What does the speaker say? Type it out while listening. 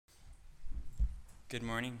Good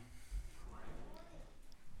morning.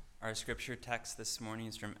 Our scripture text this morning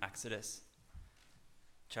is from Exodus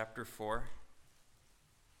chapter 4.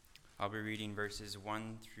 I'll be reading verses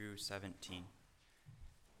 1 through 17.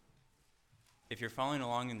 If you're following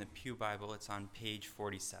along in the Pew Bible, it's on page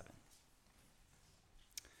 47.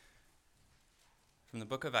 From the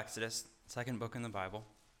book of Exodus, second book in the Bible,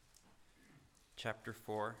 chapter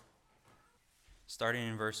 4, starting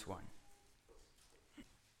in verse 1.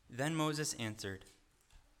 Then Moses answered,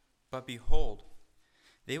 "But behold,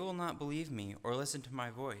 they will not believe me or listen to my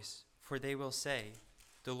voice, for they will say,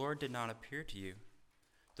 'The Lord did not appear to you.'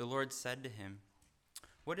 The Lord said to him,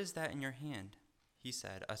 'What is that in your hand?' He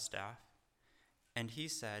said, 'A staff.' And he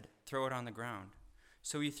said, 'Throw it on the ground.'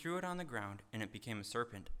 So he threw it on the ground, and it became a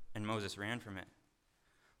serpent, and Moses ran from it.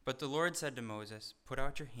 But the Lord said to Moses, 'Put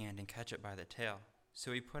out your hand and catch it by the tail.'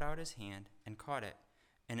 So he put out his hand and caught it,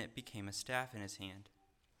 and it became a staff in his hand,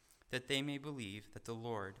 that they may believe that the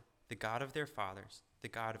Lord, the God of their fathers, the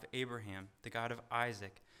God of Abraham, the God of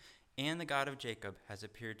Isaac, and the God of Jacob, has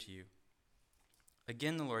appeared to you."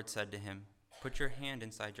 Again the Lord said to him, "Put your hand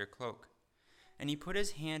inside your cloak." And he put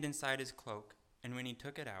his hand inside his cloak, and when he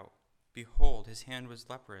took it out, behold, his hand was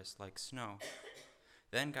leprous like snow.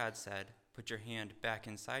 Then God said, "Put your hand back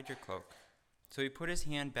inside your cloak." So he put his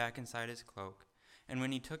hand back inside his cloak, and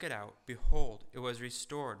when he took it out, behold, it was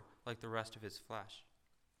restored like the rest of his flesh.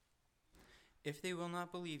 "If they will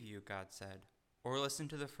not believe you," God said, "or listen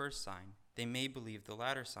to the first sign, they may believe the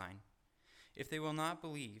latter sign. If they will not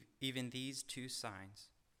believe even these two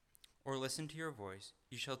signs, or listen to your voice,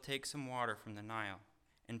 you shall take some water from the Nile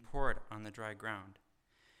and pour it on the dry ground.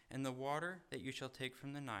 And the water that you shall take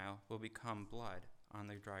from the Nile will become blood on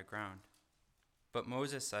the dry ground." But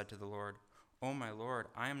Moses said to the Lord, "O my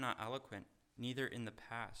Lord, I am not eloquent, neither in the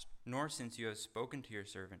past, nor since you have spoken to your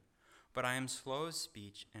servant, but I am slow of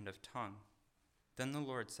speech and of tongue." Then the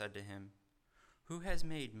Lord said to him, "Who has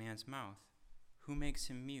made man's mouth? Who makes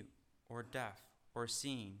him mute, or deaf, or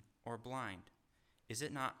seeing, or blind? Is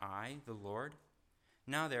it not I, the Lord?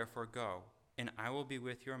 Now therefore go, and I will be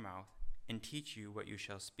with your mouth, and teach you what you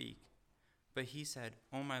shall speak." But he said,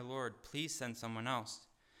 "O my Lord, please send someone else."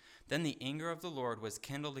 Then the anger of the Lord was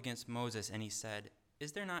kindled against Moses, and he said,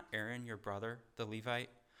 "Is there not Aaron your brother, the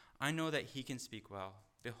Levite? I know that he can speak well.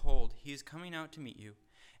 Behold, he is coming out to meet you,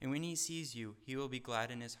 and when he sees you, he will be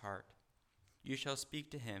glad in his heart. You shall speak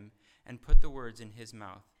to him and put the words in his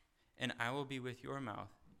mouth, and I will be with your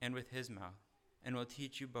mouth and with his mouth, and will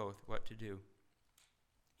teach you both what to do.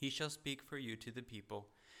 He shall speak for you to the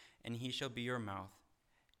people, and he shall be your mouth,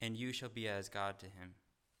 and you shall be as God to him.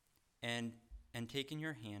 And take in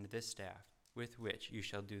your hand this staff, with which you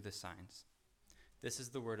shall do the signs." This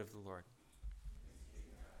is the word of the Lord.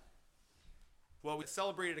 Well, we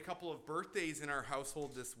celebrated a couple of birthdays in our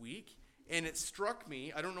household this week, and it struck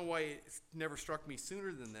me, I don't know why it never struck me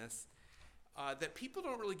sooner than this, that people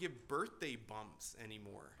don't really give birthday bumps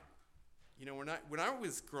anymore. You know, when I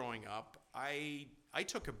was growing up, I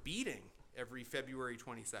took a beating every February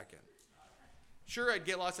 22nd. Sure, I'd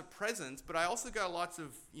get lots of presents, but I also got lots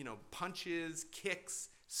of, punches, kicks,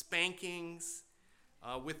 spankings,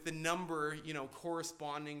 with the number,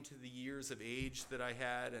 corresponding to the years of age that I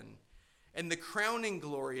had. And the crowning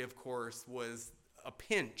glory, of course, was a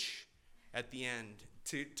pinch at the end,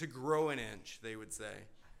 to grow an inch, they would say.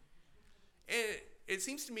 And it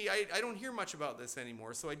seems to me, I don't hear much about this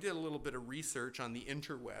anymore, so I did a little bit of research on the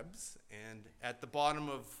interwebs, and at the bottom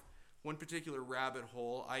of one particular rabbit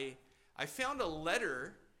hole, I found a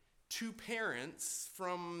letter to parents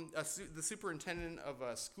from the superintendent of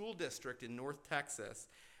a school district in North Texas,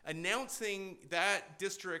 announcing that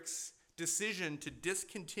district's decision to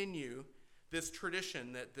discontinue this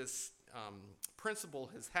tradition that this principal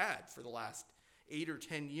has had for the last 8 or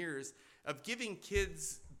 10 years of giving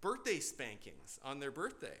kids birthday spankings on their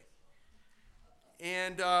birthday.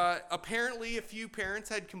 And apparently a few parents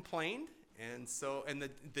had complained, and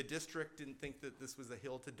the district didn't think that this was a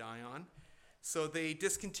hill to die on, so they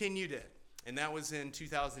discontinued it, and that was in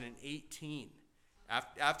 2018.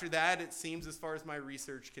 After that, it seems, as far as my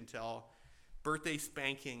research can tell, birthday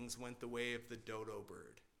spankings went the way of the dodo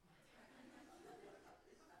bird.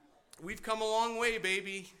 We've come a long way,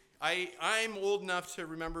 baby. I'm old enough to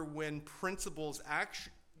remember when principals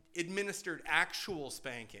administered actual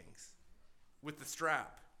spankings with the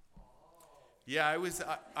strap. Yeah, I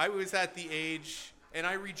was at the age, and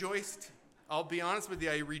I rejoiced. I'll be honest with you,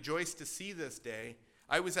 I rejoiced to see this day.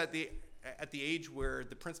 I was at the age where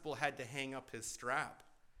the principal had to hang up his strap.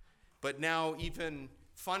 But now even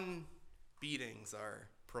fun beatings are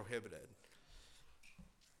prohibited.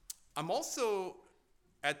 I'm also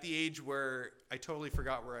at the age where I totally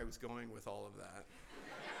forgot where I was going with all of that.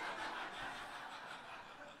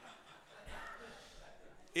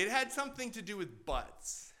 It had something to do with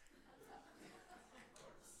butts.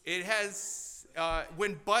 It has,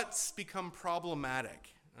 when butts become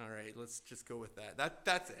problematic. All right, let's just go with that.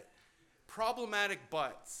 That's it. Problematic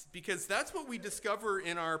butts, because that's what we discover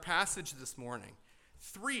in our passage this morning.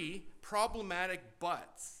 3 problematic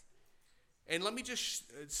butts. And let me just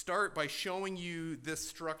start by showing you this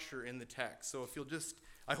structure in the text. So if you'll just,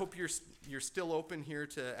 I hope you're still open here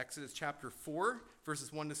to Exodus chapter 4,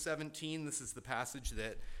 verses 1 to 17. This is the passage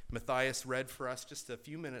that Matthias read for us just a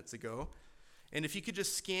few minutes ago. And if you could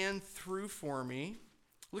just scan through for me,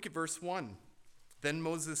 look at verse 1. Then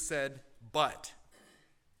Moses said, but.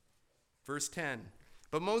 Verse 10.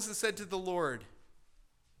 But Moses said to the Lord,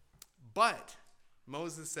 but.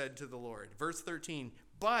 Moses said to the Lord. Verse 13.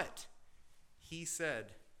 But he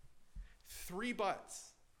said. 3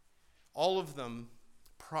 buts. All of them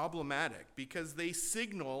problematic because they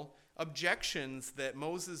signal objections that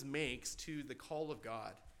Moses makes to the call of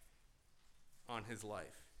God on his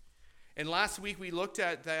life. And last week we looked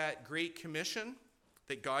at that great commission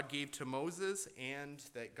that God gave to Moses and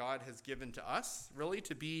that God has given to us, really,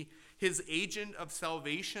 to be his agent of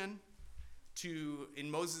salvation, to,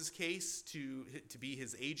 in Moses' case, to be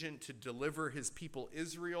his agent to deliver his people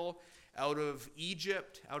Israel out of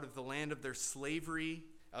Egypt, out of the land of their slavery,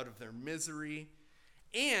 out of their misery,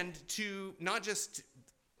 and to not just,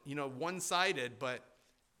 one-sided, but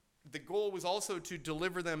the goal was also to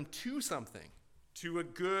deliver them to something, to a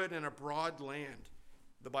good and a broad land.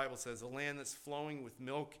 The Bible says, a land that's flowing with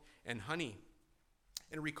milk and honey.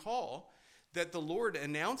 And recall that the Lord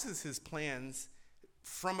announces his plans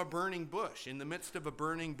from a burning bush, in the midst of a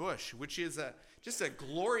burning bush, which is just a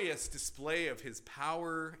glorious display of his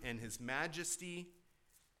power and his majesty.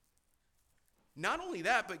 Not only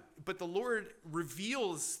that, but the Lord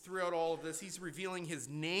reveals throughout all of this, he's revealing his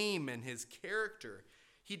name and his character.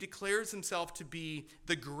 He declares himself to be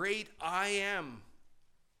the great I am.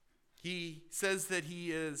 He says that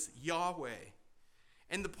he is Yahweh.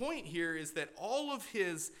 And the point here is that all of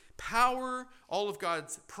his power, all of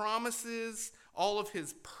God's promises, all of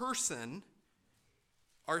his person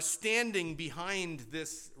are standing behind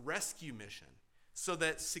this rescue mission so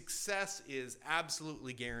that success is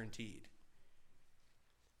absolutely guaranteed.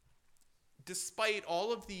 Despite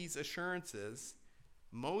all of these assurances,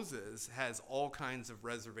 Moses has all kinds of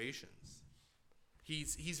reservations.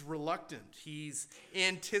 He's reluctant. He's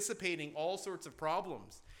anticipating all sorts of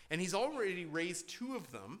problems. And he's already raised 2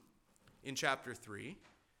 of them in chapter 3.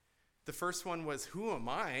 The first one was, who am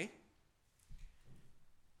I?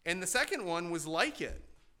 And the second one was like it.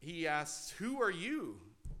 He asks, who are you,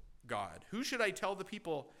 God? Who should I tell the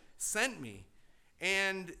people sent me?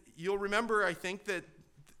 And you'll remember, I think, that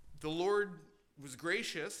the Lord was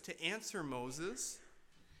gracious to answer Moses.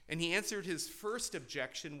 And he answered his first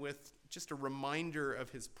objection with just a reminder of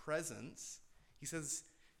his presence. He says,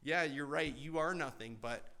 yeah, you're right. You are nothing,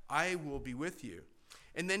 but I will be with you.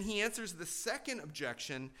 And then he answers the second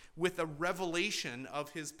objection with a revelation of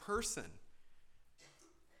his person.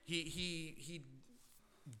 He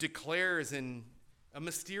declares in a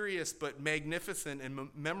mysterious but magnificent and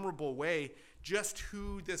memorable way just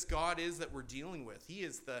who this God is that we're dealing with. He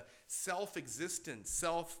is the self-existent,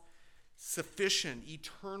 self-sufficient,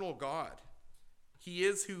 eternal God. He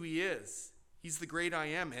is who he is. He's the great I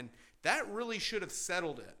am. And that really should have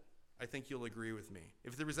settled it. I think you'll agree with me.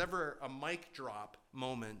 If there was ever a mic drop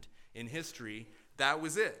moment in history, that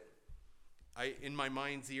was it. In my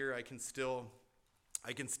mind's ear, I can still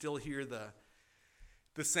hear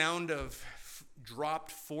the sound of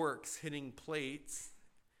dropped forks hitting plates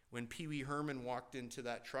when Pee Wee Herman walked into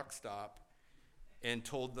that truck stop and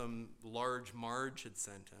told them Large Marge had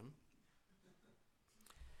sent him.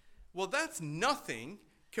 Well, that's nothing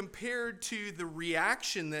compared to the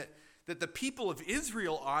reaction that the people of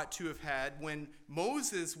Israel ought to have had when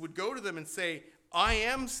Moses would go to them and say, I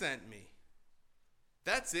am sent me.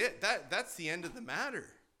 That's it. That's the end of the matter.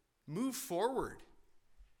 Move forward.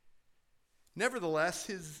 Nevertheless,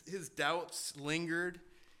 his doubts lingered.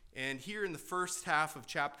 And here in the first half of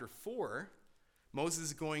chapter 4, Moses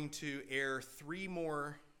is going to air 3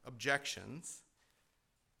 more objections.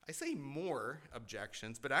 I say more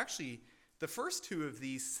objections, but actually the first 2 of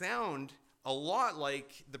these sound a lot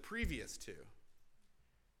like the previous 2.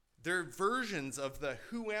 They're versions of the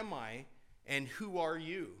who am I and who are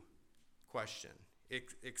you question,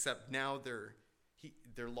 except now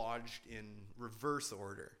they're lodged in reverse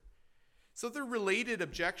order. So they're related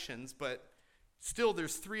objections, but still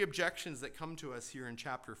there's 3 objections that come to us here in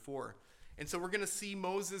chapter 4. And so we're going to see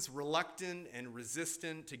Moses reluctant and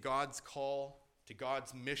resistant to God's call, to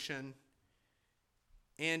God's mission.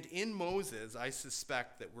 And in Moses, I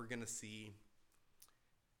suspect that we're going to see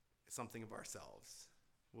something of ourselves.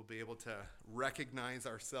 We'll be able to recognize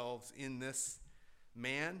ourselves in this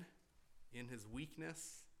man, in his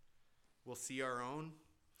weakness. We'll see our own.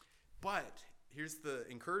 But here's the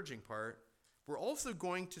encouraging part. We're also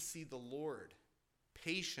going to see the Lord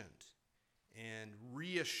patient and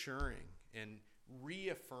reassuring and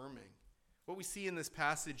reaffirming. What we see in this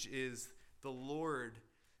passage is the Lord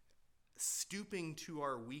stooping to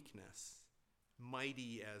our weakness,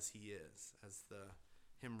 mighty as he is, as the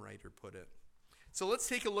hymn writer put it. So let's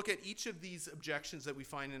take a look at each of these objections that we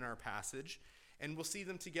find in our passage, and we'll see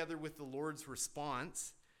them together with the Lord's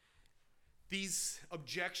response. These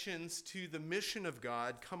objections to the mission of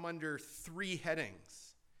God come under three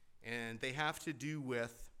headings, and they have to do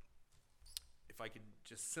with, if I could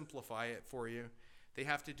just simplify it for you, they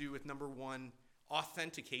have to do with, number one,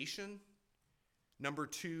 authentication, number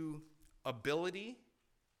two, ability,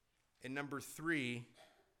 and number three,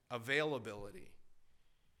 availability.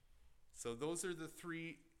 So those are the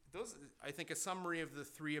three, I think, a summary of the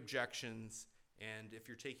three objections, and if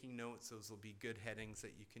you're taking notes, those will be good headings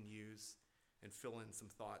that you can use and fill in some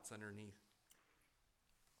thoughts underneath.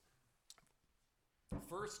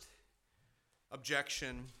 First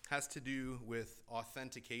objection has to do with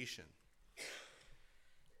authentication.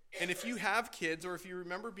 And if you have kids, or if you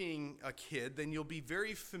remember being a kid, then you'll be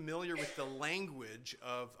very familiar with the language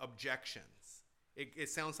of objections. It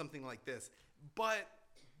sounds something like this. But.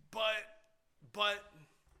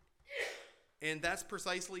 And that's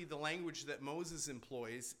precisely the language that Moses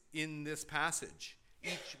employs in this passage.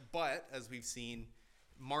 Each but, as we've seen,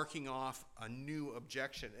 marking off a new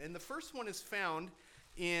objection. And the first one is found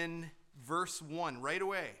in verse 1 right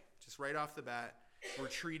away. Just right off the bat, we're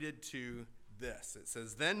treated to this. It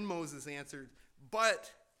says, "Then Moses answered,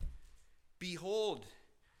 'But behold,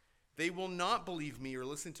 they will not believe me or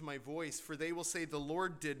listen to my voice, for they will say, the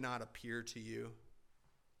Lord did not appear to you.'"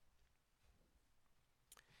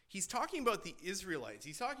 He's talking about the Israelites.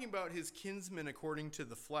 He's talking about his kinsmen according to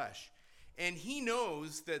the flesh. And he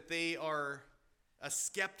knows that they are a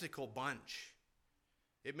skeptical bunch.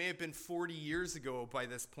 It may have been 40 years ago by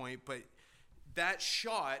this point, but that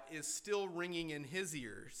shot is still ringing in his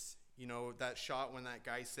ears. You know, that shot when that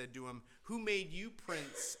guy said to him, "Who made you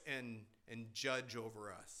prince and judge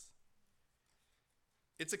over us?"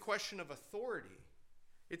 It's a question of authority.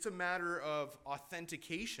 It's a matter of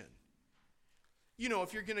authentication. You know,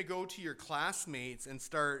 if you're going to go to your classmates and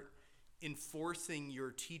start enforcing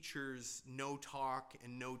your teacher's no talk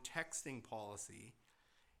and no texting policy,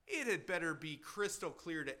 it had better be crystal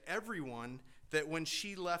clear to everyone that when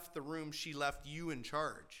she left the room, she left you in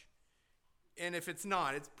charge. And if it's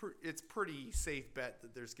not, it's pretty safe bet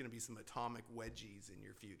that there's going to be some atomic wedgies in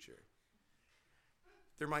your future.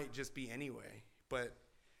 There might just be anyway, but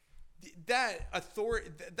that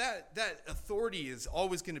authority is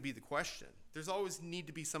always going to be the question. There's always need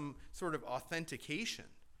to be some sort of authentication.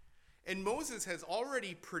 And Moses has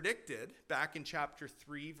already predicted back in chapter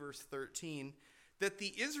 3, verse 13, that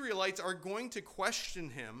the Israelites are going to question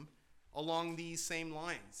him along these same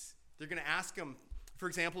lines. They're going to ask him, for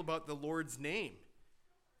example, about the Lord's name.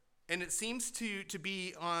 And it seems to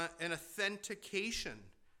be an authentication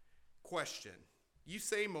question. You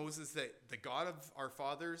say, Moses, that the God of our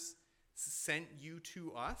fathers sent you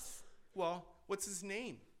to us? Well, what's his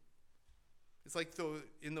name? It's like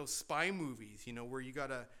in those spy movies, you know, where you got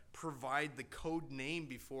to provide the code name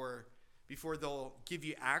before they'll give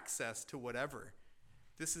you access to whatever.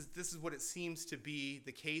 This is what it seems to be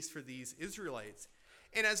the case for these Israelites.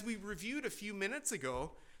 And as we reviewed a few minutes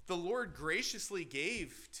ago, the Lord graciously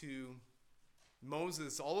gave to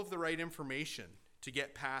Moses all of the right information to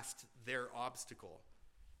get past their obstacle.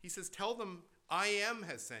 He says, "Tell them, I am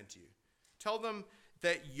has sent you. Tell them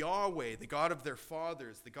that Yahweh, the God of their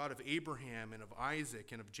fathers, the God of Abraham and of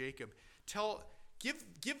Isaac and of Jacob,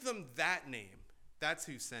 give them that name. That's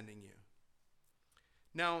who's sending you."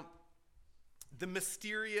 Now, the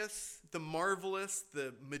mysterious, the marvelous,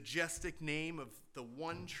 the majestic name of the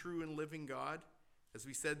one true and living God, as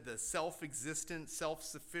we said, the self-existent,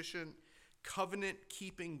 self-sufficient,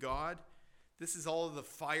 covenant-keeping God, this is all of the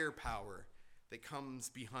firepower that comes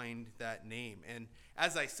behind that name. And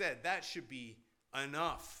as I said, that should be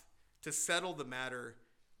enough to settle the matter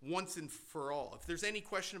once and for all. If there's any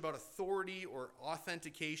question about authority or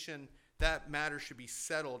authentication, that matter should be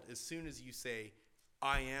settled as soon as you say,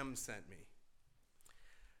 "I am sent me."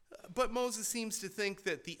 But Moses seems to think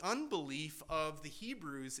that the unbelief of the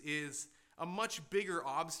Hebrews is a much bigger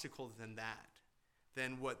obstacle than that.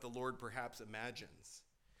 than what the Lord perhaps imagines.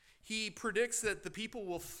 He predicts that the people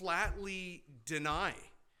will flatly deny,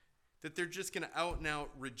 that they're just going to out and out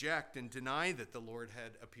reject and deny that the Lord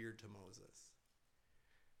had appeared to Moses.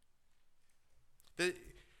 That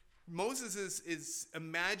Moses is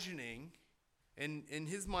imagining, and in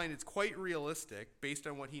his mind it's quite realistic based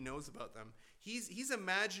on what he knows about them. He's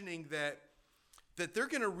imagining that they're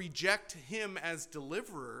going to reject him as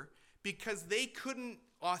deliverer because they couldn't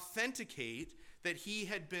authenticate that he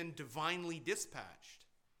had been divinely dispatched.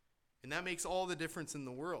 And that makes all the difference in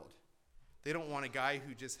the world. They don't want a guy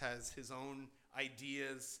who just has his own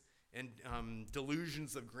ideas and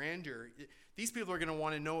delusions of grandeur. These people are going to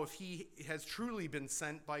want to know if he has truly been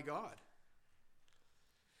sent by God.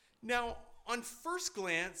 Now, on first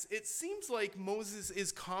glance, it seems like Moses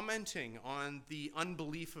is commenting on the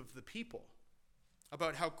unbelief of the people,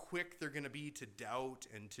 about how quick they're going to be to doubt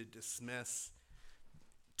and to dismiss,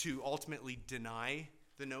 to ultimately deny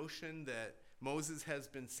the notion that Moses has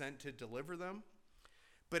been sent to deliver them.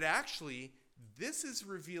 But actually, this is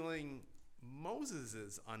revealing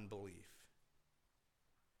Moses' unbelief.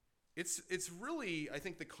 It's really, I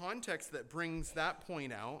think, the context that brings that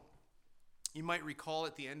point out. You might recall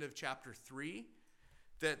at the end of chapter 3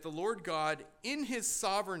 that the Lord God, in his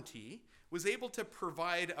sovereignty, was able to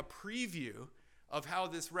provide a preview of how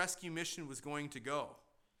this rescue mission was going to go.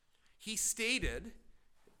 He stated,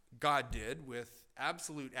 God did, with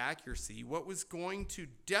absolute accuracy, what was going to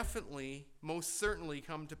definitely, most certainly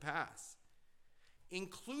come to pass,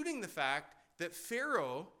 including the fact that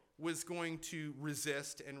Pharaoh was going to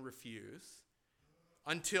resist and refuse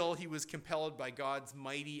until he was compelled by God's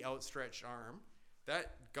mighty outstretched arm.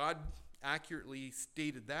 That God accurately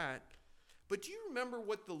stated that. But do you remember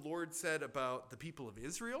what the Lord said about the people of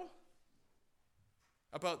Israel?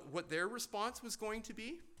 About what their response was going to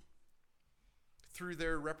be through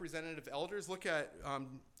their representative elders? Look at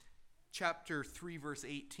chapter 3, verse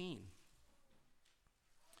 18.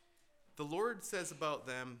 The Lord says about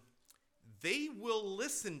them, they will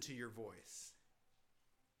listen to your voice.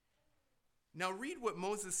 Now read what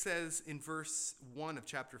Moses says in verse 1 of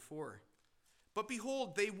chapter 4. But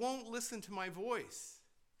behold, they won't listen to my voice.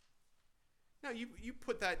 Now you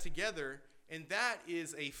put that together, and that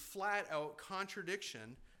is a flat-out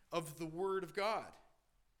contradiction of the Word of God.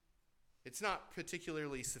 It's not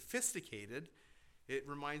particularly sophisticated. It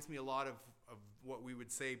reminds me a lot of what we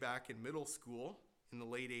would say back in middle school in the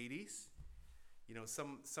late 80s. You know,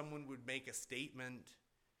 someone would make a statement,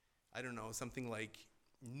 I don't know, something like,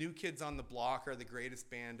 New Kids on the Block are the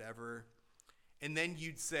greatest band ever. And then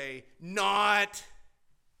you'd say, not.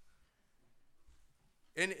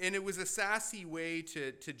 And it was a sassy way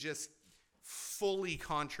to just fully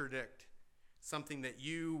contradict something that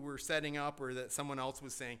you were setting up or that someone else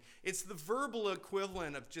was saying. It's the verbal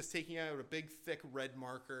equivalent of just taking out a big, thick red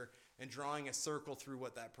marker and drawing a circle through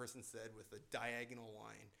what that person said with a diagonal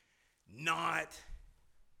line. Not.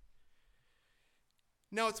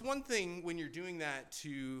 Now, it's one thing when you're doing that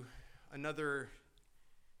to another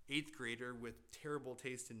 8th grader with terrible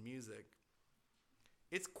taste in music.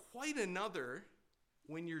 It's quite another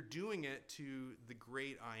when you're doing it to the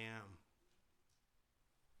great I am.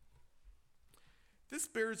 This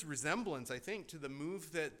bears resemblance, I think, to the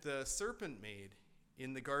move that the serpent made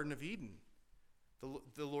in the Garden of Eden.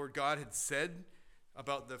 The Lord God had said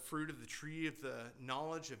about the fruit of the tree of the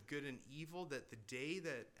knowledge of good and evil, that the day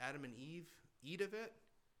that Adam and Eve eat of it,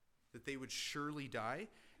 that they would surely die.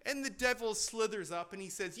 And the devil slithers up and he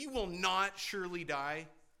says, you will not surely die.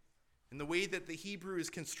 And the way that the Hebrew is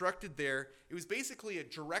constructed there, it was basically a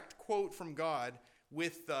direct quote from God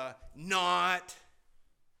with the not.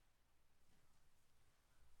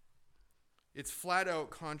 It's flat out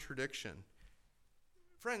contradiction.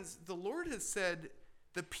 Friends, the Lord has said,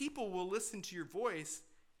 the people will listen to your voice.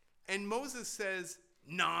 And Moses says,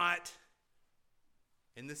 not.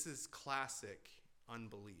 And this is classic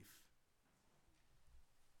unbelief.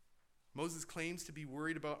 Moses claims to be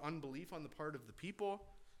worried about unbelief on the part of the people,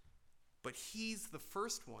 but he's the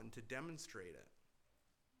first one to demonstrate it.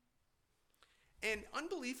 And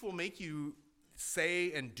unbelief will make you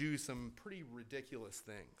say and do some pretty ridiculous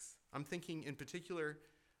things. I'm thinking in particular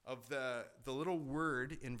of the little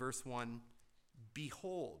word in verse 1,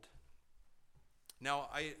 behold. Now,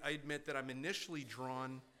 I admit that I'm initially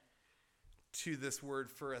drawn to this word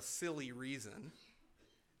for a silly reason,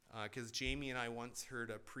 because Jamie and I once heard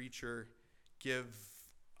a preacher give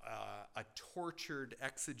a tortured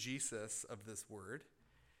exegesis of this word,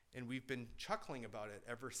 and we've been chuckling about it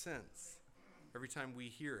ever since, every time we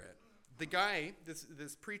hear it. The guy,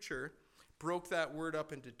 this preacher, broke that word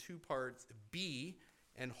up into two parts, be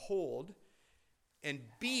and hold, And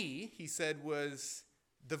be, he said, was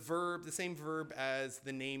the same verb as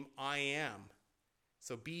the name I am.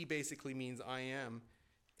 So be basically means I am.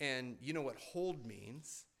 And you know what hold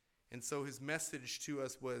means. And so his message to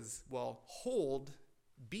us was, well, hold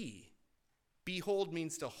be. Behold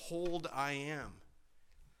means to hold I am.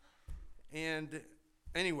 And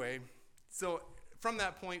anyway, so from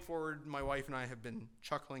that point forward, my wife and I have been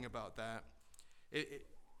chuckling about that.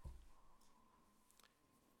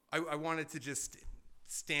 I wanted to just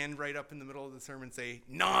stand right up in the middle of the sermon and say,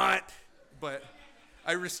 not, but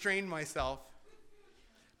I restrained myself.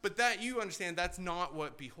 But that, you understand, that's not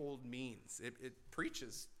what behold means. It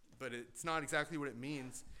preaches, but it's not exactly what it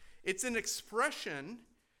means. It's an expression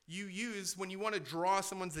you use when you want to draw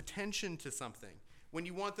someone's attention to something, when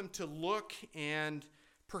you want them to look and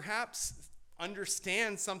perhaps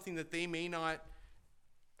understand something that they may not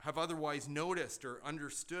have otherwise noticed or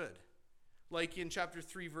understood. Like in chapter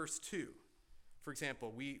 3, verse 2. For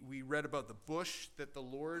example, we read about the bush that the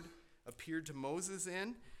Lord appeared to Moses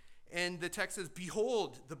in, and the text says,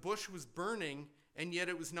 behold, the bush was burning, and yet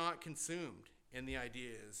it was not consumed. And the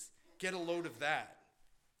idea is, get a load of that.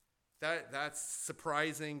 That's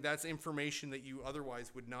surprising. That's information that you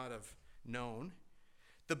otherwise would not have known.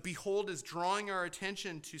 The behold is drawing our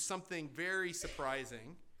attention to something very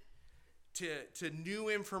surprising, to new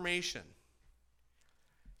information.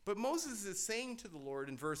 But Moses is saying to the Lord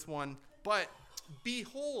in verse 1, but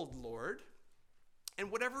behold, Lord,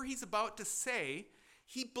 and whatever he's about to say,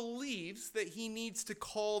 he believes that he needs to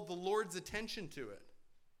call the Lord's attention to it.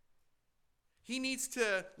 He needs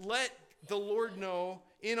to let the Lord know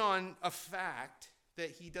in on a fact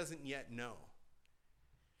that he doesn't yet know.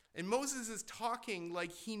 And Moses is talking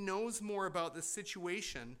like he knows more about the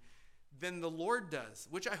situation than the Lord does,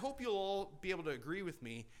 which I hope you'll all be able to agree with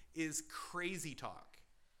me is crazy talk.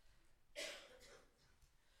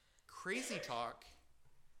 Crazy talk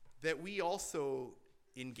that we also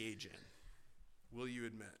engage in. Will you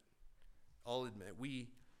admit? I'll admit. We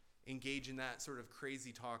engage in that sort of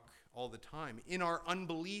crazy talk all the time. In our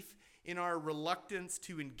unbelief, in our reluctance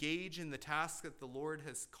to engage in the task that the Lord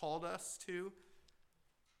has called us to,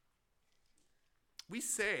 we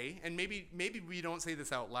say, and maybe we don't say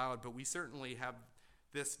this out loud, but we certainly have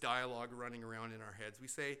this dialogue running around in our heads. We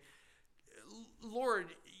say, Lord,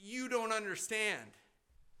 you don't understand.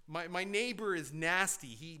 My neighbor is nasty.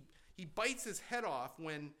 He bites his head off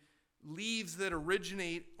when leaves that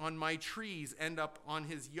originate on my trees end up on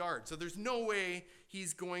his yard. So there's no way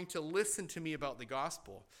he's going to listen to me about the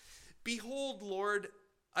gospel. Behold, Lord,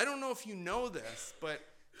 I don't know if you know this, but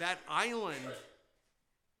that island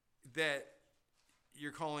that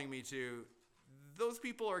you're calling me to, those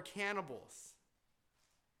people are cannibals.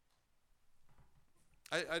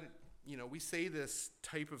 We say this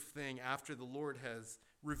type of thing after the Lord has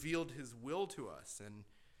revealed his will to us,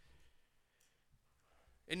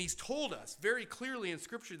 and he's told us very clearly in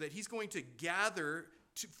Scripture that he's going to gather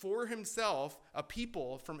for himself a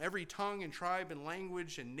people from every tongue and tribe and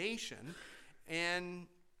language and nation, and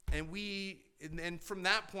from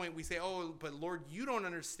that point we say, oh, but Lord, you don't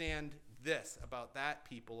understand this about that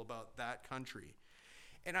people, about that country.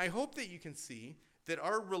 And I hope that you can see that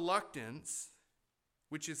our reluctance,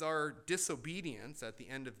 which is our disobedience at the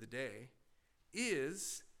end of the day,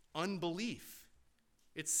 is unbelief.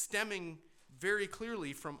 It's stemming very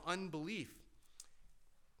clearly from unbelief.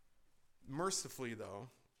 Mercifully, though,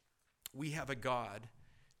 we have a God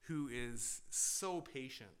who is so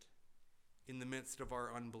patient in the midst of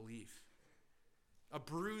our unbelief. A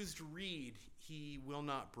bruised reed he will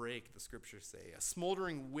not break, the scriptures say. A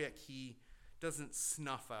smoldering wick he doesn't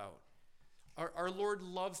snuff out. Our Lord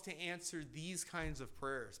loves to answer these kinds of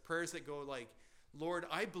prayers. Prayers that go like, Lord,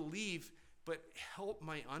 I believe, but help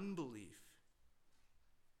my unbelief.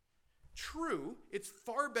 True, it's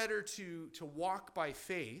far better to walk by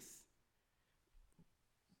faith.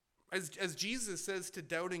 As Jesus says to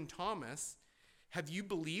doubting Thomas, have you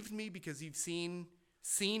believed me because you've seen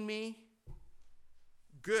me?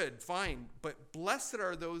 Good, fine. But blessed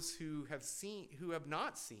are those who have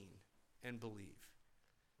not seen and believe.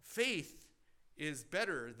 Faith is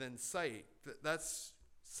better than sight. That's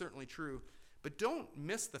certainly true. But don't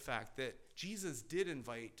miss the fact that Jesus did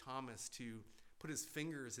invite Thomas to put his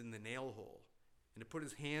fingers in the nail hole and to put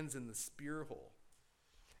his hands in the spear hole.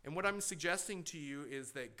 And what I'm suggesting to you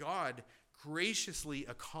is that God graciously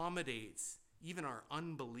accommodates even our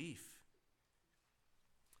unbelief.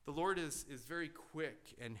 The Lord is very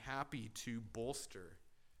quick and happy to bolster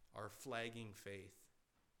our flagging faith.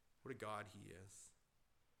 What a God he is.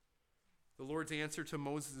 The Lord's answer to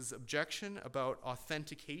Moses' objection about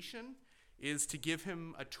authentication is to give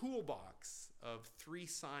him a toolbox of 3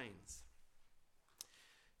 signs.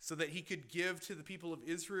 so that he could give to the people of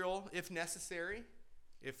Israel if necessary,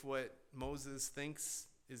 if what Moses thinks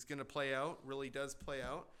is going to play out really does play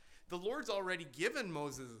out. The Lord's already given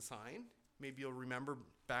Moses a sign. Maybe you'll remember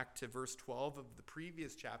back to verse 12 of the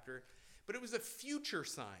previous chapter, but it was a future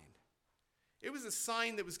sign. It was a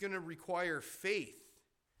sign that was going to require faith.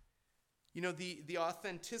 You know, the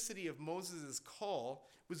authenticity of Moses' call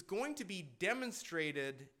was going to be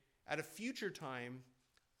demonstrated at a future time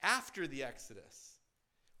after the Exodus,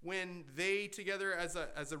 when they together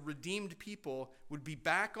as a redeemed people would be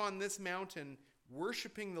back on this mountain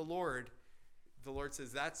worshiping the Lord. The Lord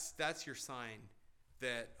says, that's your sign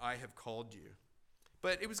that I have called you.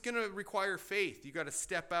 But it was going to require faith. You got to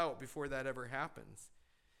step out before that ever happens.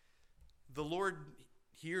 The Lord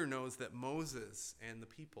here knows that Moses and the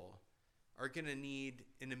people are going to need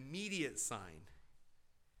an immediate sign.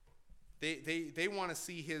 They want to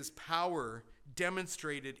see his power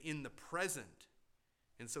demonstrated in the present.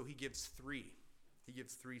 And so he gives three. He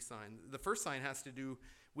gives three signs. The first sign has to do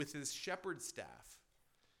with his shepherd's staff.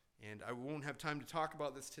 And I won't have time to talk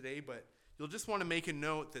about this today, but you'll just want to make a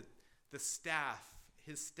note that the staff,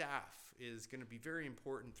 his staff, is going to be very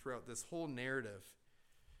important throughout this whole narrative.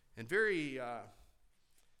 And very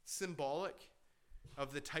symbolic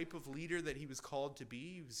of the type of leader that he was called to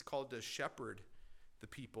be. He was called to shepherd the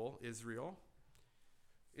people, Israel.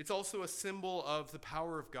 It's also a symbol of the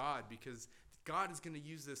power of God, because God is going to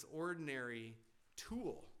use this ordinary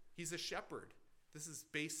tool. He's a shepherd. This is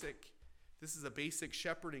a basic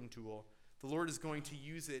shepherding tool. The Lord is going to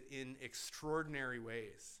use it in extraordinary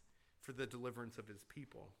ways for the deliverance of his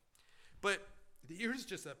people. But here's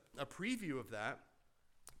just a preview of that.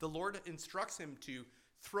 The Lord instructs him to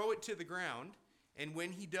throw it to the ground, and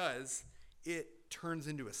when he does, it turns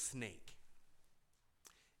into a snake.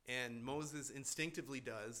 And Moses instinctively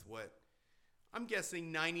does what I'm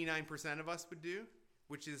guessing 99% of us would do,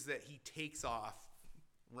 which is that he takes off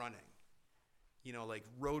running. You know, like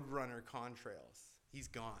Roadrunner contrails. He's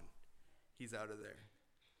gone. He's out of there.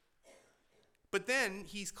 But then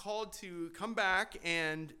he's called to come back,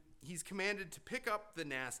 and he's commanded to pick up the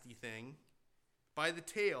nasty thing by the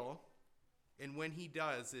tail, and when he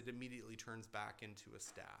does, it immediately turns back into a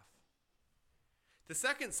staff. The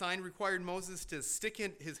second sign required Moses to stick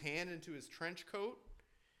his hand into his trench coat,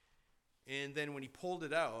 and then when he pulled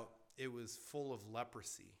it out, it was full of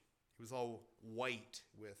leprosy. It was all white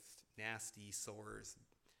with nasty sores,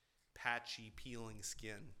 patchy, peeling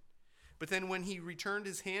skin. But then when he returned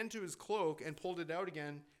his hand to his cloak and pulled it out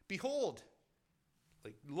again, behold,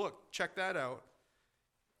 like, look, check that out.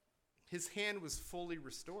 His hand was fully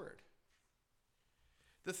restored.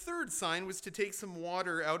 The third sign was to take some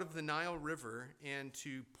water out of the Nile River and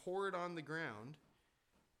to pour it on the ground,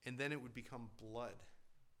 and then it would become blood.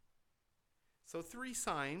 So 3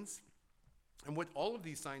 signs, and what all of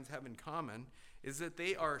these signs have in common is that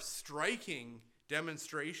they are striking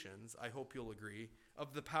demonstrations, I hope you'll agree,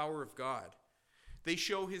 of the power of God. They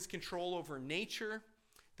show his control over nature.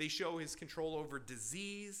 They show his control over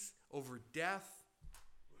disease, over death.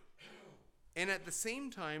 And at the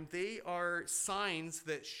same time, they are signs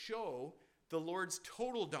that show the Lord's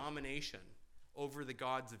total domination over the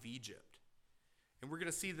gods of Egypt. And we're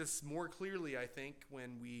going to see this more clearly, I think,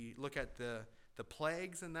 when we look at the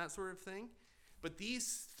plagues and that sort of thing. But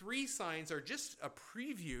these 3 signs are just a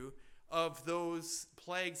preview of those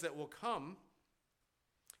plagues that will come.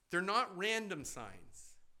 They're not random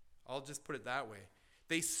signs. I'll just put it that way.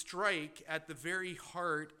 They strike at the very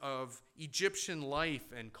heart of Egyptian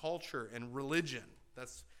life and culture and religion.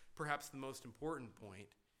 That's perhaps the most important point.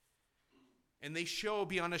 And they show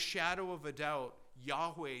beyond a shadow of a doubt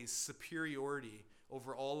Yahweh's superiority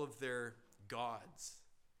over all of their gods,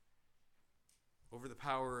 over the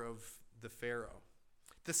power of the Pharaoh.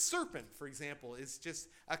 The serpent, for example, is just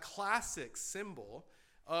a classic symbol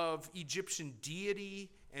of Egyptian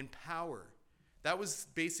deity and power. That was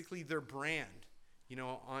basically their brand. You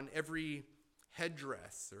know, on every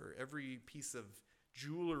headdress or every piece of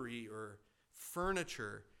jewelry or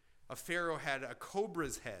furniture, a pharaoh had a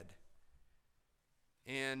cobra's head.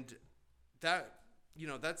 And that, you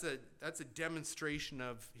know, that's a demonstration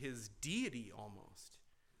of his deity almost.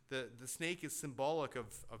 The snake is symbolic of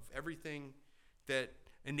everything that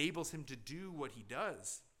enables him to do what he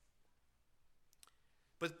does.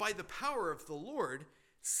 But by the power of the Lord,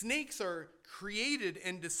 snakes are created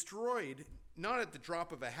and destroyed, not at the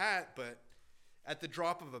drop of a hat, but at the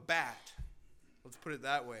drop of a bat. Let's put it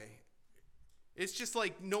that way. It's just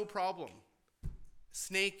like no problem.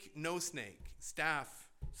 Snake, no snake. Staff,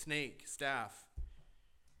 snake, staff.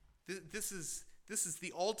 This is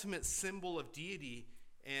the ultimate symbol of deity,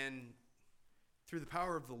 and through the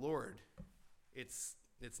power of the Lord, it's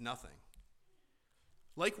It's nothing.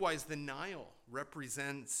 Likewise, the Nile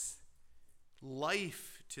represents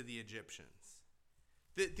life to the Egyptians.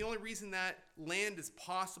 The only reason that land is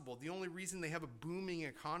possible, the only reason they have a booming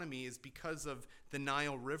economy is because of the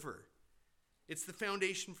Nile River. It's the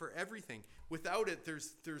foundation for everything. Without it,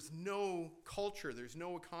 there's no culture, there's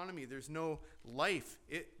no economy, there's no life.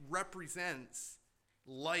 It represents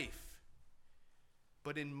life.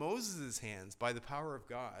 But in Moses' hands, by the power of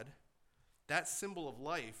God, that symbol of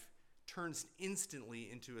life turns instantly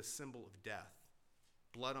into a symbol of death.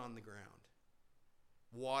 Blood on the ground.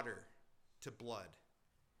 Water to blood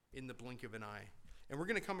in the blink of an eye. And we're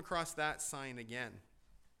going to come across that sign again.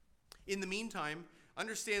 In the meantime,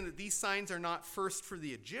 understand that these signs are not first for the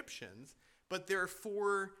Egyptians, but they're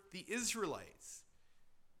for the Israelites.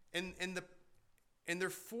 And they're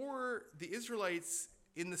for the Israelites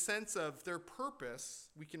in the sense of their purpose.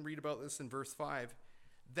 We can read about this in verse 5.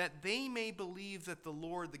 That they may believe that the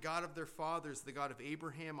Lord, the God of their fathers, the God of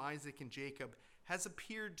Abraham, Isaac, and Jacob, has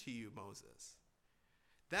appeared to you, Moses.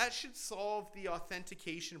 That should solve the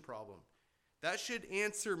authentication problem. That should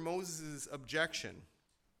answer Moses' objection.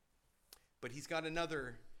 But he's got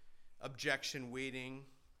another objection waiting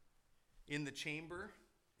in the chamber,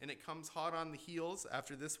 and it comes hot on the heels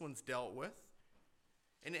after this one's dealt with.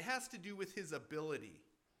 And it has to do with his ability.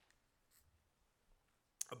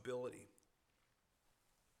 Ability.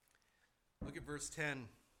 Look at verse 10.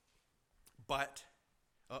 But,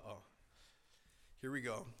 here we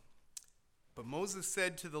go. But Moses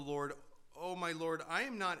said to the Lord, "O my Lord, I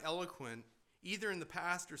am not eloquent, either in the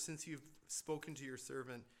past or since you've spoken to your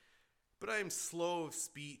servant, but I am slow of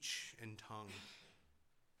speech and tongue."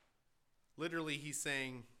 Literally, he's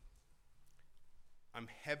saying, I'm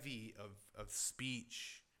heavy of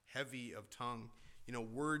speech, heavy of tongue.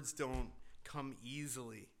 Words don't come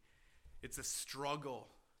easily. It's a struggle.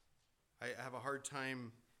 I have a hard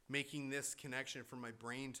time making this connection from my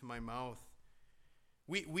brain to my mouth.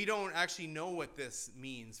 We don't actually know what this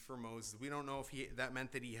means for Moses. We don't know if that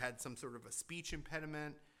meant that he had some sort of a speech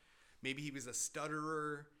impediment. Maybe he was a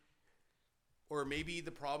stutterer. Or maybe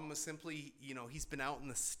the problem was simply, he's been out in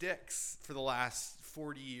the sticks for the last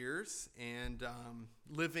 40 years and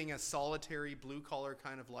living a solitary blue-collar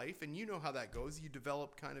kind of life. And you know how that goes. You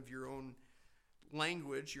develop kind of your own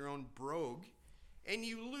language, your own brogue. And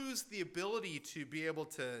you lose the ability to be able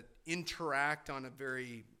to interact on a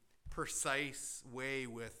very precise way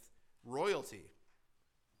with royalty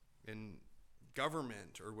and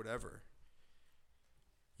government or whatever.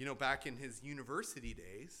 Back in his university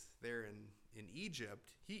days there in Egypt,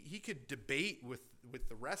 he could debate with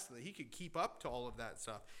the rest of it. He could keep up to all of that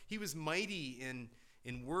stuff. He was mighty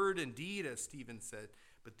in word and deed, as Stephen said.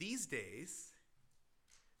 But these days,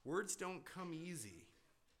 words don't come easy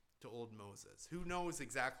to old Moses. Who knows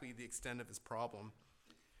exactly the extent of his problem?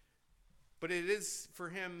 But it is, for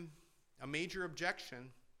him, a major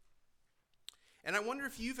objection. And I wonder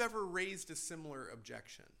if you've ever raised a similar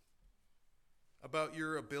objection about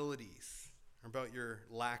your abilities, or about your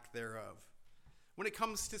lack thereof. When it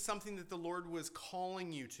comes to something that the Lord was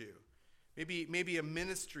calling you to, maybe a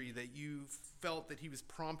ministry that you felt that he was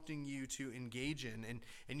prompting you to engage in,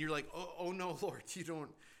 and you're like, oh no, Lord, you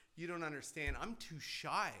don't understand. I'm too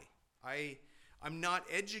shy. I'm not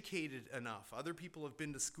educated enough. Other people have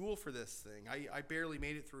been to school for this thing. I barely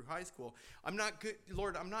made it through high school. I'm not good,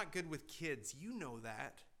 Lord, I'm not good with kids. You know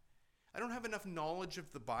that. I don't have enough knowledge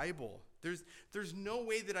of the Bible. There's no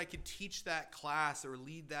way that I could teach that class or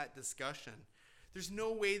lead that discussion. There's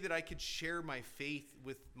no way that I could share my faith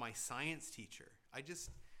with my science teacher.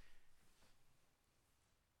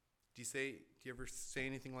 Do you ever say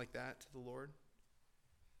anything like that to the Lord?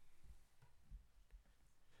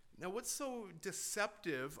 Now, what's so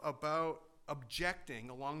deceptive about objecting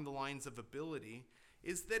along the lines of ability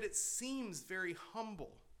is that it seems very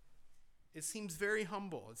humble. It seems very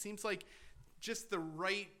humble. It seems like just the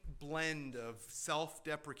right blend of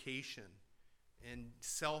self-deprecation and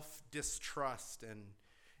self-distrust, and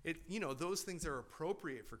those things are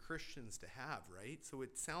appropriate for Christians to have, right? So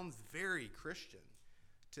it sounds very Christian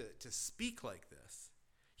to speak like this.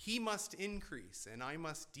 He must increase and I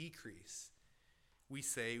must decrease, we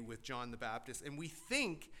say with John the Baptist, and we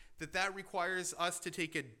think that requires us to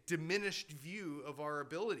take a diminished view of our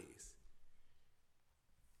abilities.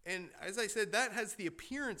 And as I said, that has the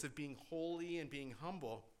appearance of being holy and being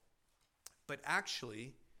humble, but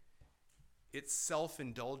actually, it's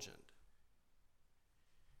self-indulgent.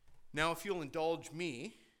 Now, if you'll indulge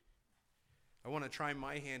me, I want to try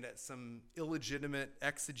my hand at some illegitimate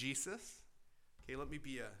exegesis. Okay, let me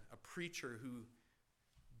be a preacher who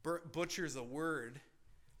butchers a word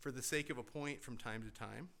for the sake of a point from time to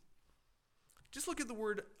time. Just look at the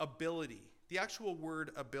word ability, the actual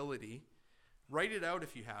word ability. Write it out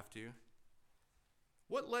if you have to.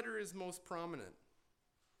 What letter is most prominent?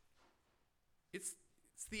 It's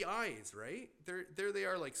the eyes, right? There they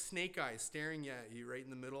are, like snake eyes staring at you right in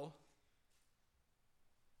the middle.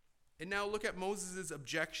 And now look at Moses'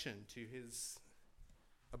 objection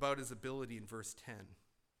about his ability in verse 10.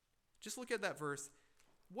 Just look at that verse.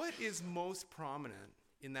 What is most prominent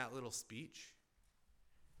in that little speech?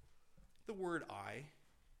 The word I.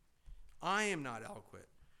 I am not eloquent.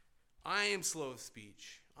 I am slow of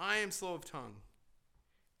speech. I am slow of tongue.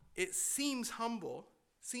 It seems humble.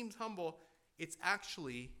 It's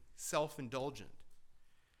actually self-indulgent.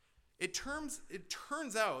 It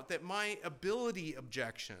turns out that my ability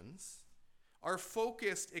objections are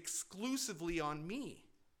focused exclusively on me,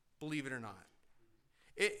 believe it or not.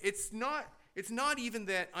 It's not even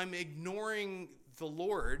that I'm ignoring the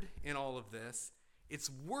Lord in all of this. It's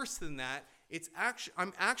worse than that.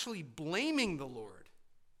 I'm actually blaming the Lord.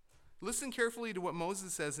 Listen carefully to what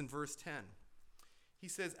Moses says in verse 10. He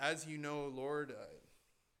says, "As you know, Lord,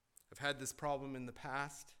 I've had this problem in the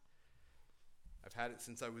past. I've had it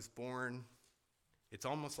since I was born. It's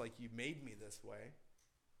almost like you made me this way.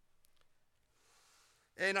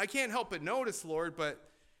 And I can't help but notice, Lord,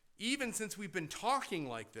 but even since we've been talking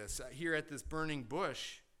like this here at this burning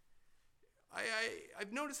bush,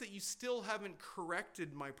 I've noticed that you still haven't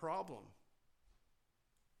corrected my problem."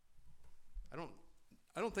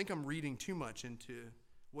 I don't think I'm reading too much into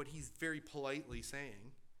what he's very politely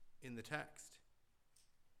saying in the text.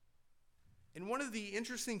 And one of the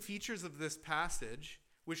interesting features of this passage,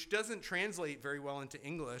 which doesn't translate very well into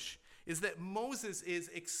English, is that Moses is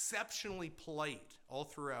exceptionally polite all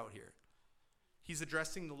throughout here. He's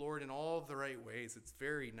addressing the Lord in all of the right ways. It's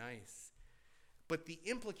very nice. But the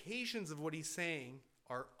implications of what he's saying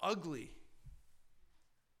are ugly.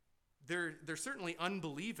 They're certainly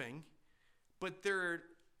unbelieving, but they're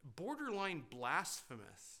borderline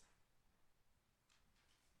blasphemous.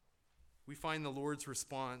 We find the Lord's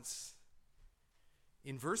response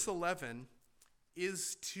in verse 11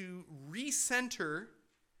 is to recenter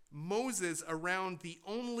Moses around the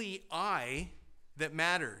only I that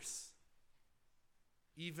matters,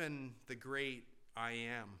 even the great I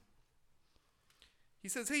am. He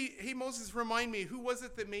says, hey Moses, remind me, who was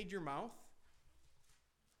it that made your mouth?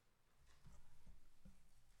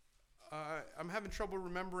 I'm having trouble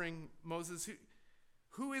remembering, Moses.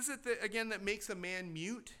 Who is it that makes a man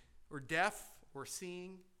mute or deaf or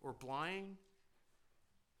seeing or blind?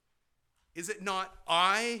 Is it not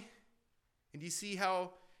I? And you see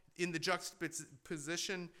how in the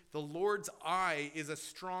juxtaposition, the Lord's I is a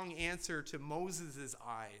strong answer to Moses'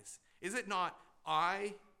 eyes. Is it not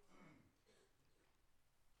I?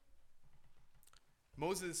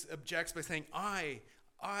 Moses objects by saying, I.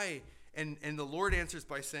 And the Lord answers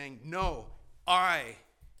by saying, no, I.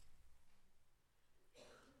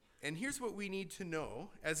 And here's what we need to know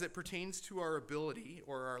as it pertains to our ability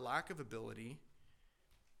or our lack of ability.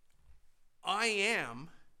 I am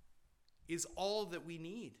is all that we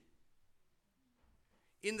need.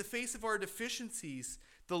 In the face of our deficiencies,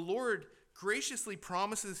 the Lord graciously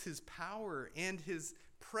promises his power and his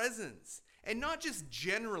presence. And not just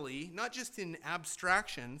generally, not just in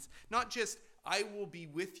abstractions, not just I will be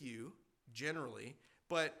with you generally,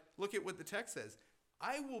 but look at what the text says.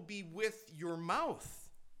 I will be with your mouth.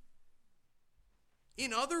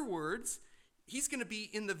 In other words, he's going to be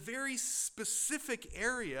in the very specific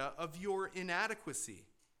area of your inadequacy.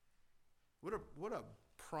 What a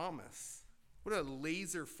promise. What a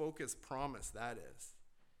laser-focused promise that is.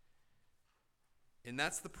 And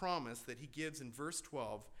that's the promise that he gives in verse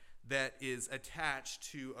 12 that is attached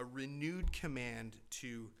to a renewed command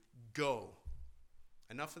to go.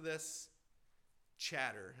 Enough of this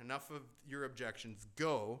chatter, enough of your objections.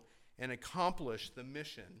 Go and accomplish the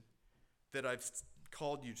mission that I've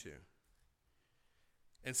called you to.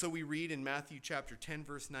 And so we read in Matthew chapter 10,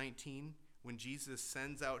 verse 19, when Jesus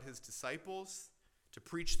sends out his disciples to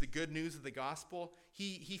preach the good news of the gospel,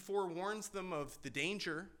 he forewarns them of the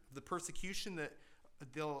danger, of the persecution that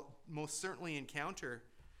they'll most certainly encounter.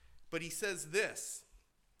 But he says this,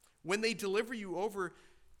 when they deliver you over,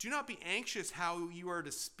 do not be anxious how you are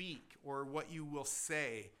to speak or what you will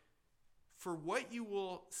say. For what you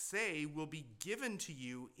will say will be given to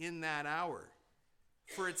you in that hour.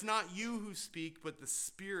 For it's not you who speak, but the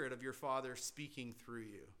Spirit of your Father speaking through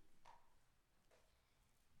you.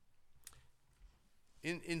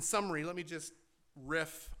 In summary, let me just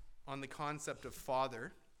riff on the concept of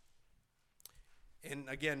Father. And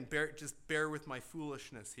again, bear with my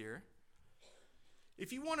foolishness here.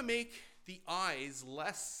 If you want to make the eyes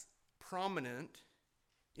less prominent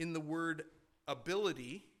in the word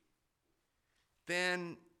ability,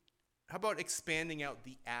 then how about expanding out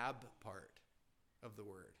the ab part of the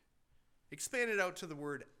word? Expand it out to the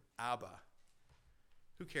word Abba.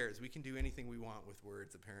 Who cares? We can do anything we want with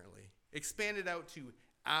words, apparently. Expand it out to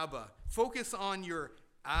Abba. Focus on your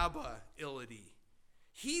Abba-ility.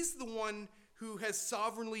 He's the one who has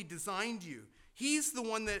sovereignly designed you. He's the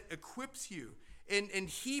one that equips you. And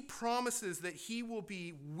he promises that he will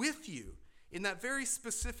be with you in that very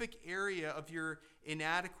specific area of your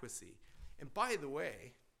inadequacy. And by the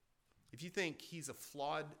way, if you think he's a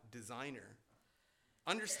flawed designer,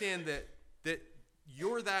 understand that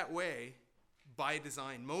you're that way by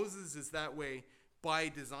design. Moses is that way by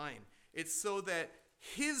design. It's so that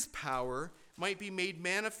his power might be made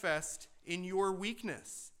manifest in your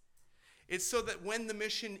weakness. It's so that when the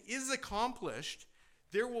mission is accomplished,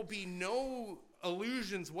 there will be no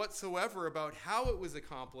illusions whatsoever about how it was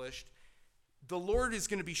accomplished. The Lord is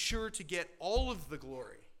going to be sure to get all of the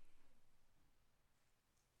glory.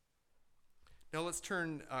 Now let's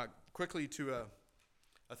turn quickly to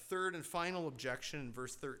a third and final objection in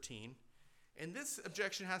verse 13. And this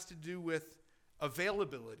objection has to do with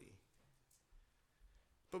availability.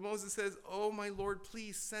 But Moses says, "Oh, my Lord,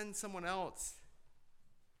 please send someone else."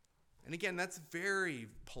 And again, that's very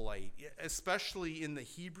polite, especially in the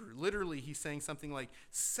Hebrew. Literally, he's saying something like,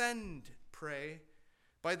 "Send, pray,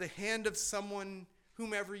 by the hand of someone,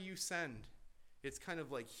 whomever you send." It's kind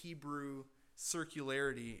of like Hebrew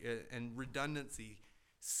circularity and redundancy.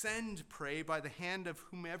 Send, pray, by the hand of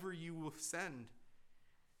whomever you will send.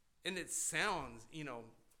 And it sounds,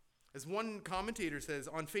 as one commentator says,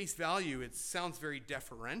 on face value, it sounds very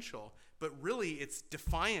deferential, but really it's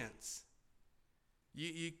defiance.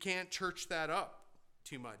 You can't church that up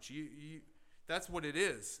too much. That's what it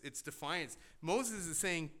is. It's defiance. Moses is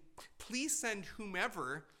saying, please send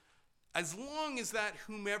whomever, as long as that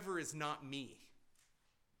whomever is not me.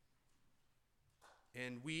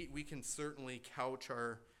 And we can certainly couch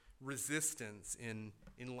our resistance in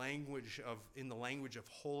the language of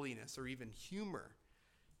holiness or even humor.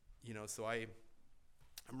 So I'm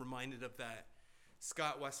reminded of that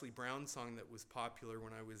Scott Wesley Brown song that was popular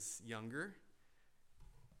when I was younger.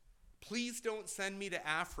 Please don't send me to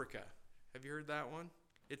Africa. Have you heard that one?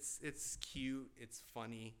 It's cute, it's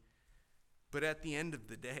funny. But at the end of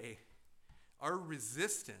the day, our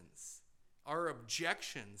resistance, our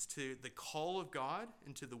objections to the call of God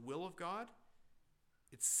and to the will of God,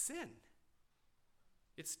 it's sin.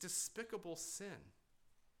 It's despicable sin.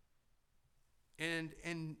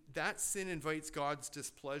 And that sin invites God's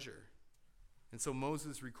displeasure. And so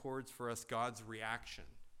Moses records for us God's reaction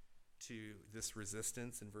to this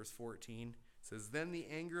resistance in verse 14. It says, "Then the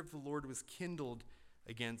anger of the Lord was kindled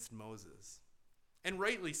against Moses." And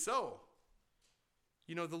rightly so.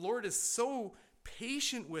 The Lord is so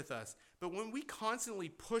patient with us. But when we constantly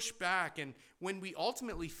push back and when we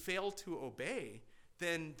ultimately fail to obey,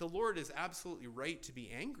 then the Lord is absolutely right to be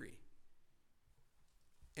angry.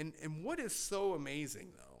 And what is so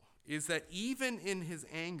amazing, though, is that even in his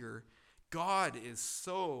anger, God is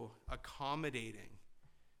so accommodating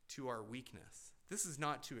to our weakness. This is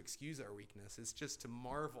not to excuse our weakness. It's just to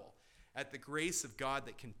marvel at the grace of God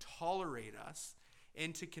that can tolerate us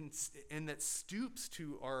and that stoops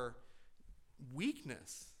to our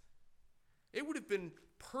weakness. It would have been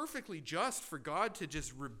perfectly just for God to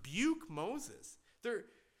just rebuke Moses.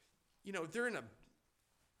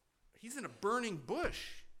 He's in a burning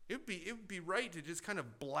bush. It would be right to just kind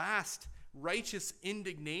of blast righteous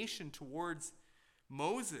indignation towards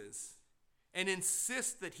Moses and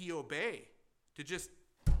insist that he obey, to just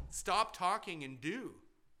stop talking and do.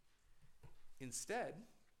 Instead,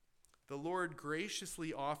 the Lord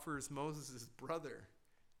graciously offers Moses' brother,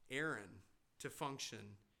 Aaron, to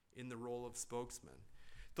function in the role of spokesman.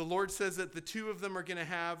 The Lord says that the two of them are going to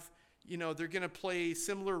have, they're going to play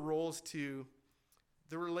similar roles to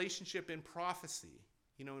the relationship in prophecy.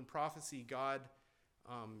 In prophecy, God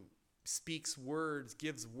speaks words,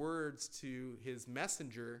 gives words to his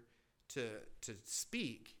messenger to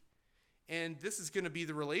speak. And this is going to be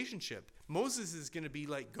the relationship. Moses is going to be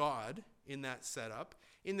like God in that setup,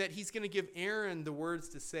 in that he's going to give Aaron the words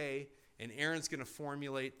to say, and Aaron's going to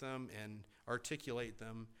formulate them and articulate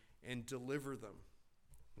them and deliver them.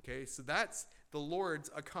 Okay, so that's the Lord's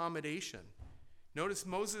accommodation. Notice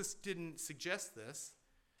Moses didn't suggest this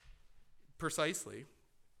precisely.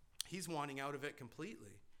 He's wanting out of it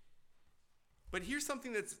completely. But here's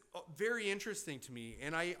something that's very interesting to me,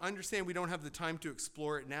 and I understand we don't have the time to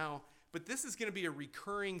explore it now, but this is going to be a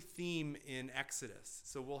recurring theme in Exodus.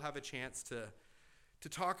 So we'll have a chance to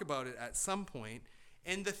talk about it at some point.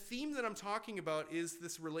 And the theme that I'm talking about is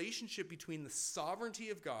this relationship between the sovereignty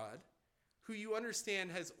of God, who you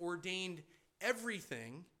understand has ordained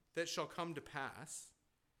everything that shall come to pass,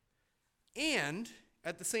 and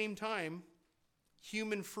at the same time,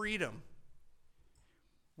 human freedom,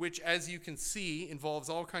 which, as you can see, involves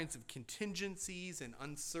all kinds of contingencies and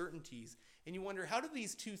uncertainties. And you wonder, how do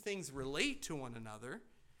these two things relate to one another?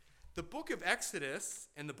 The book of Exodus,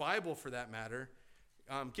 and the Bible for that matter,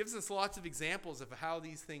 gives us lots of examples of how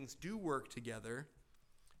these things do work together,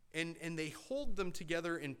 and they hold them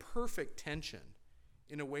together in perfect tension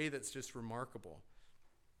in a way that's just remarkable.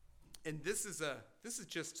 And this is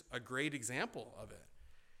just a great example of it.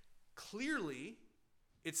 Clearly,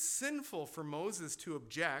 it's sinful for Moses to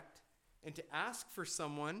object and to ask for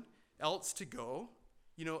someone else to go.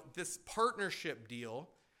 You know, this partnership deal,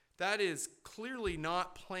 that is clearly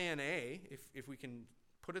not plan A, if we can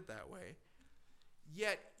put it that way.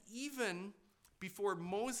 Yet, even before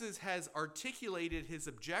Moses has articulated his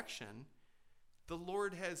objection, the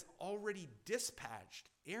Lord has already dispatched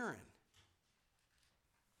Aaron.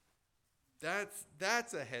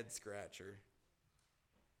 That's a head scratcher.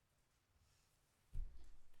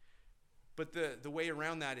 But the way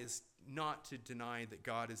around that is not to deny that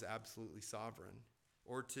God is absolutely sovereign,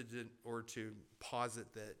 or to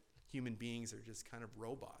posit that human beings are just kind of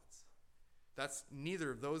robots. Neither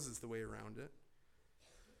of those is the way around it.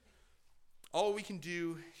 All we can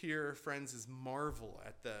do here, friends, is marvel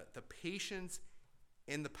at the patience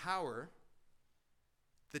and the power,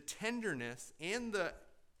 the tenderness and the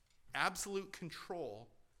absolute control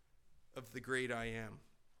of the great I am.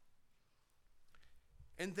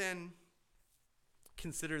 And then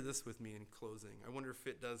consider this with me in closing. I wonder if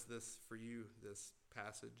it does this for you, this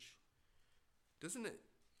passage. Doesn't it,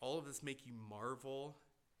 all of this, make you marvel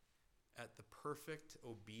at the perfect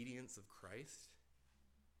obedience of Christ?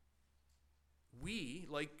 We,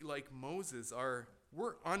 like Moses,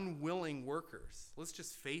 we're unwilling workers. Let's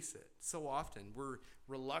just face it. So often we're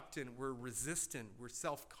reluctant, we're resistant, we're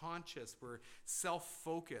self-conscious, we're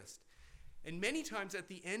self-focused. And many times at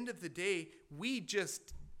the end of the day, we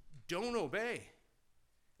just don't obey.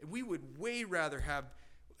 And we would way rather have,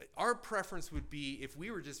 our preference would be if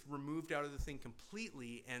we were just removed out of the thing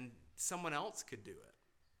completely and someone else could do it.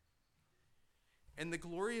 And the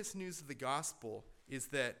glorious news of the gospel is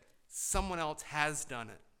that someone else has done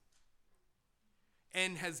it,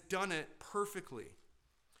 and has done it perfectly.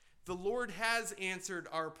 The Lord has answered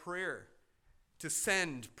our prayer to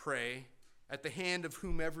send, pray, at the hand of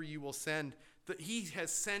whomever you will send. That he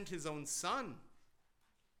has sent his own Son.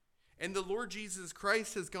 And the Lord Jesus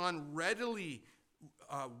Christ has gone readily,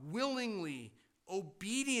 willingly,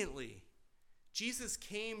 obediently. Jesus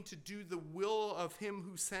came to do the will of him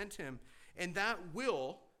who sent him. And that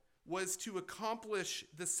will was to accomplish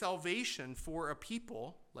the salvation for a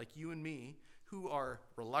people like you and me who are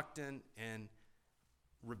reluctant and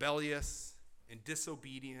rebellious and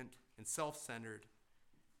disobedient and self-centered.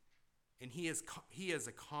 And he has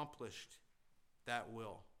accomplished that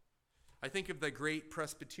will. I think of the great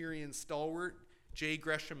Presbyterian stalwart, J.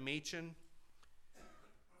 Gresham Machen,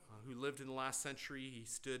 who lived in the last century. He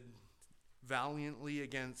stood valiantly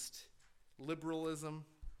against liberalism.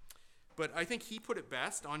 But I think he put it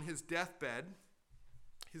best on his deathbed.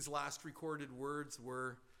 His last recorded words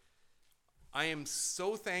were, "I am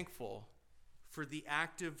so thankful for the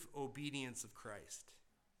active obedience of Christ.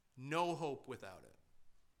 No hope without it."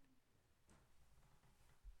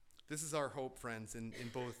 This is our hope, friends,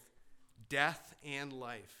 in both death and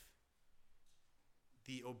life.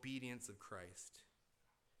 The obedience of Christ.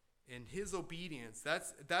 And his obedience,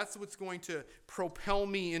 that's what's going to propel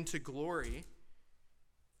me into glory.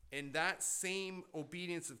 And that same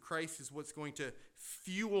obedience of Christ is what's going to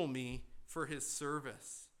fuel me for his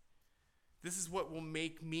service. This is what will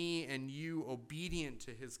make me and you obedient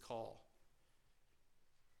to his call.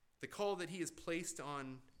 The call that he has placed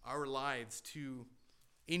on our lives to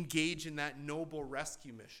engage in that noble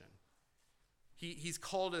rescue mission. He's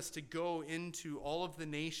called us to go into all of the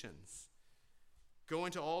nations, go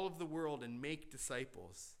into all of the world and make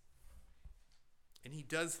disciples. And he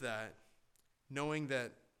does that knowing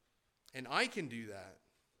that, and I can do that,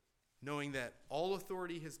 knowing that all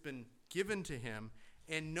authority has been given to him,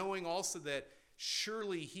 and knowing also that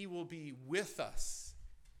surely he will be with us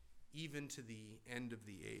even to the end of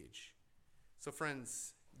the age. So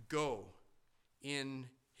friends, go in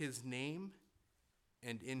his name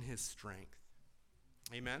and in his strength.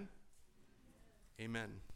 Amen? Amen.